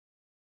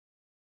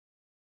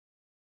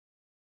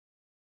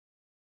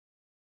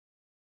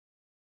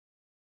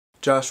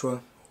Joshua,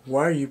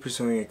 why are you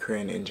pursuing a career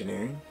in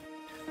engineering?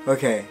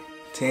 Okay,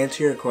 to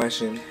answer your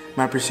question,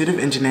 my pursuit of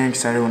engineering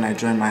started when I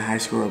joined my high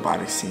school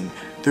robotics team.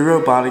 Through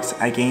robotics,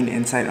 I gained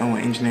insight on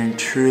what engineering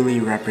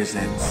truly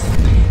represents.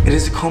 It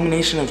is a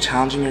culmination of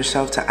challenging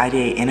yourself to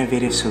ideate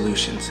innovative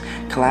solutions,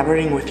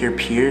 collaborating with your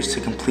peers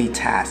to complete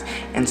tasks,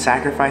 and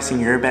sacrificing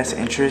your best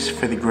interests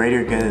for the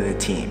greater good of the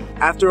team.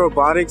 After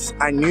robotics,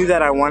 I knew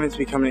that I wanted to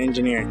become an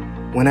engineer.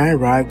 When I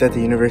arrived at the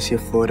University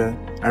of Florida,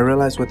 I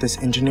realized what this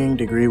engineering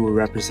degree will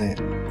represent.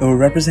 It will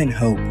represent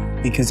hope,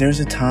 because there was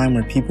a time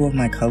where people of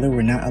my color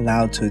were not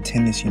allowed to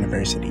attend this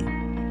university.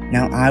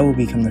 Now I will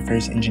become the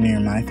first engineer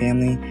in my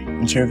family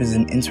and serve as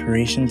an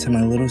inspiration to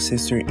my little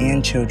sister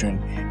and children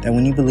that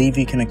when you believe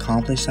you can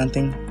accomplish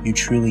something, you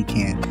truly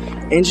can.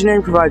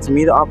 Engineering provides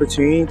me the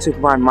opportunity to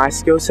combine my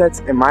skill sets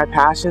and my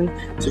passion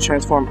to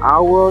transform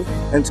our world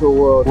into a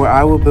world where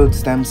I will build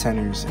STEM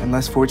centers in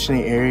less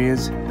fortunate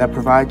areas that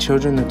provide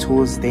children the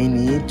tools they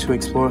need to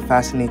explore what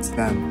fascinates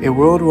them. A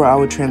world where I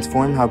will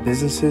transform how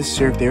businesses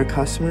serve their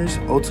customers,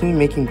 ultimately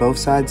making both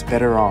sides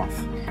better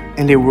off.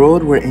 And a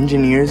world where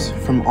engineers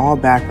from all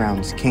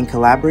backgrounds can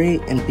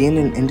collaborate and be in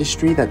an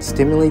industry that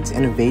stimulates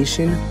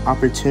innovation,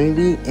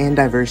 opportunity, and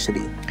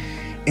diversity.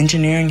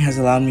 Engineering has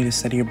allowed me to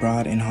study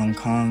abroad in Hong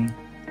Kong,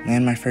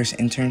 land my first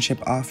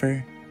internship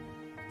offer,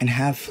 and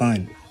have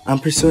fun. I'm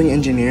pursuing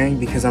engineering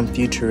because I'm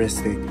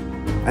futuristic.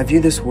 I view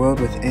this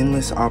world with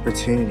endless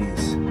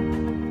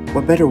opportunities.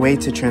 What better way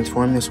to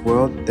transform this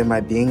world than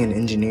by being an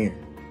engineer?